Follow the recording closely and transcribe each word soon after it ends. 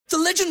The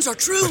legends are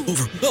true.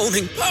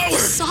 Overwhelming power!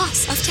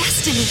 Sauce of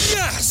destiny.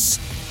 Yes!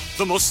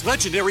 The most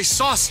legendary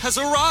sauce has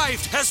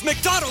arrived as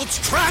McDonald's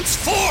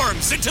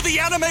transforms into the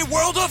anime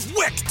world of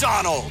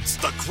WickDonald's.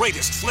 The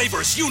greatest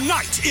flavors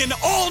unite in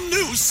all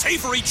new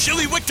savory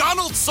chili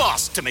McDonald's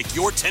sauce to make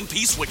your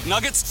 10-piece Wick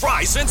Nuggets,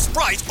 fries, and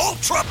Sprite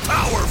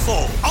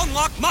ultra-powerful.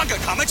 Unlock manga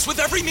comics with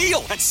every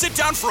meal and sit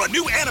down for a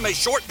new anime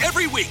short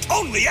every week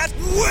only at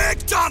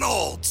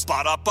WickDonald's.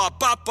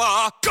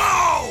 Ba-da-ba-ba-ba,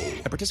 go!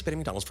 At participating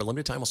McDonald's for a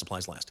limited time while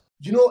supplies last.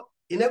 You know,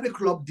 in every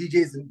club, DJ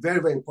is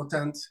very, very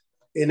important.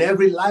 In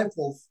every life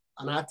of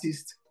an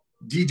artist,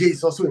 DJ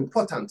is also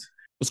important.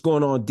 What's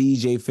going on,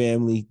 DJ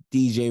family?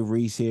 DJ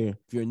Reese here.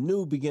 If you're a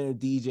new beginner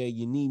DJ,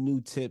 you need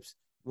new tips,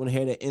 you want to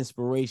hear that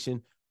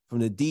inspiration from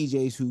the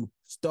DJs who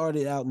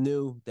started out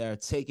new, that are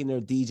taking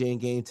their DJing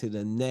game to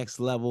the next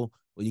level,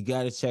 well, you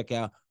got to check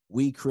out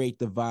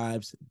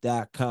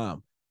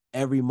WeCreateTheVibes.com.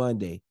 Every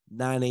Monday,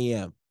 9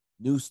 a.m.,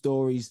 new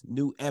stories,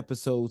 new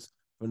episodes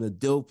from the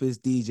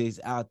dopest DJs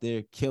out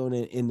there killing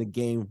it in the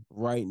game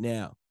right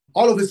now.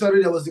 All of a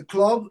sudden, there was a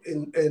club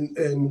in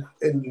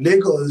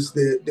Lagos.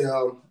 It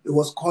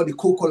was called the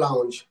Coco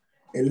Lounge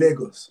in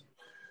Lagos.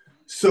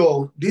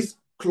 So this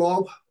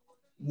club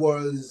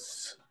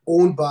was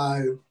owned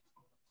by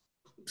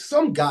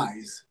some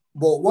guys,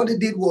 but what they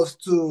did was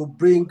to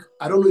bring,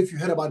 I don't know if you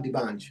heard about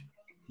D'banj.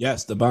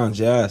 Yes, D'banj,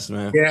 yes,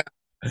 man. Yeah.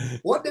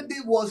 What they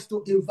did was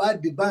to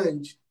invite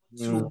D'banj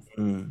to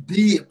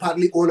be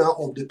partly owner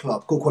of the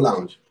club, Coco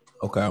Lounge.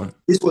 Okay.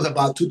 This was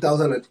about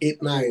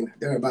 2008-9,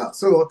 thereabout.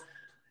 So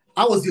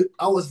I was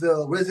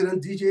the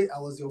resident DJ. I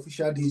was the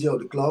official DJ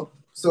of the club.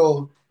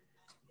 So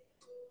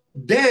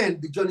then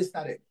the journey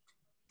started.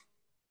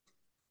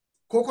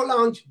 Coco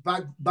Lounge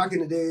back in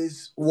the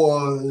days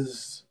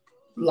was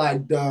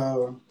like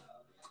the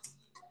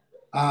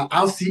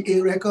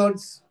RCA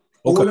Records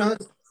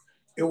owners.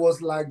 It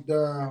was like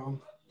the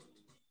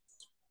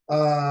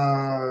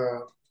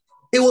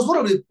it was one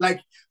of the,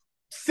 like,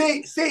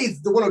 say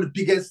it's one of the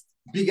biggest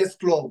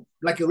club,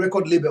 like a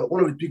record label,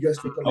 one of the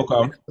biggest record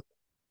labels.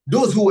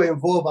 Those who were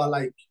involved are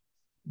like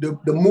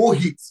the more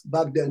hits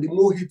back then. The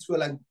more hits were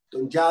like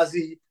Don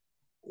Jazzy,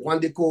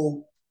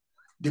 Wandeko,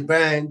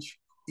 D'banj,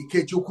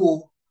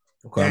 Ikechukwu,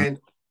 and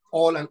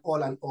all.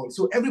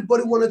 So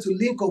everybody wanted to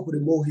link up with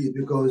the more hits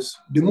because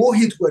the more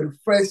hits were the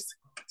first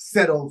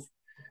set of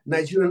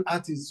Nigerian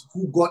artists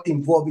who got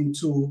involved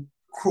into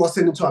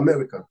crossing into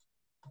America.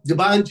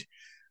 D'banj,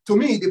 to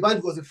me,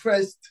 D'banj was the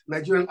first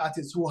Nigerian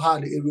artist who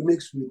had a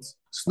remix with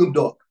Snoop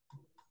Dogg.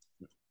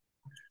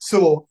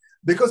 So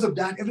because of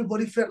that,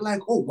 everybody felt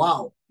like, oh,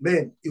 wow,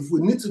 man, if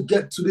we need to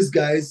get to these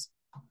guys,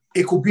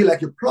 it could be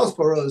like a plus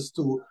for us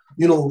to,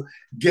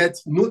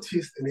 get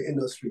noticed in the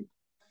industry.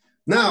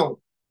 Now,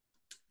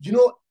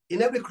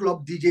 in every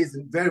club, DJ is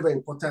very, very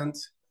important.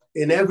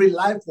 In every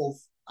life of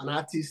an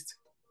artist,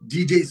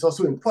 DJ is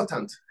also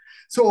important.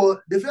 So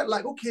they felt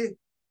like, okay,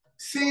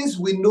 since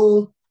we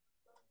know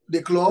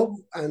the club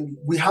and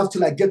we have to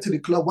get to the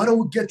club, why don't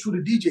we get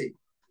through the DJ?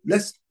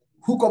 Let's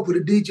hook up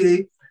with the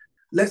DJ.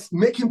 Let's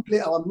make him play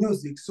our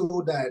music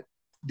so that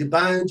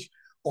D'banj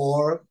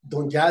or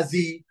Don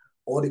Jazzy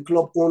or the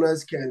club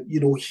owners can,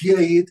 hear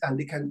it and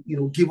they can,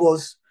 give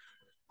us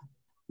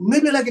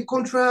maybe like a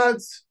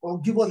contract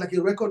or give us like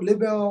a record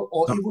label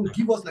or even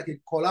give us like a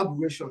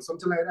collaboration,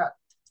 something like that.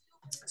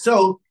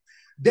 So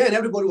then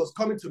everybody was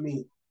coming to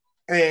me,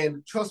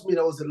 and trust me,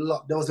 there was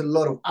a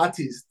lot of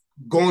artists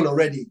gone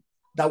already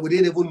that we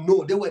didn't even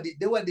know. They were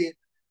the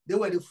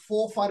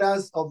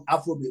forefathers of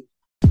Afrobeat.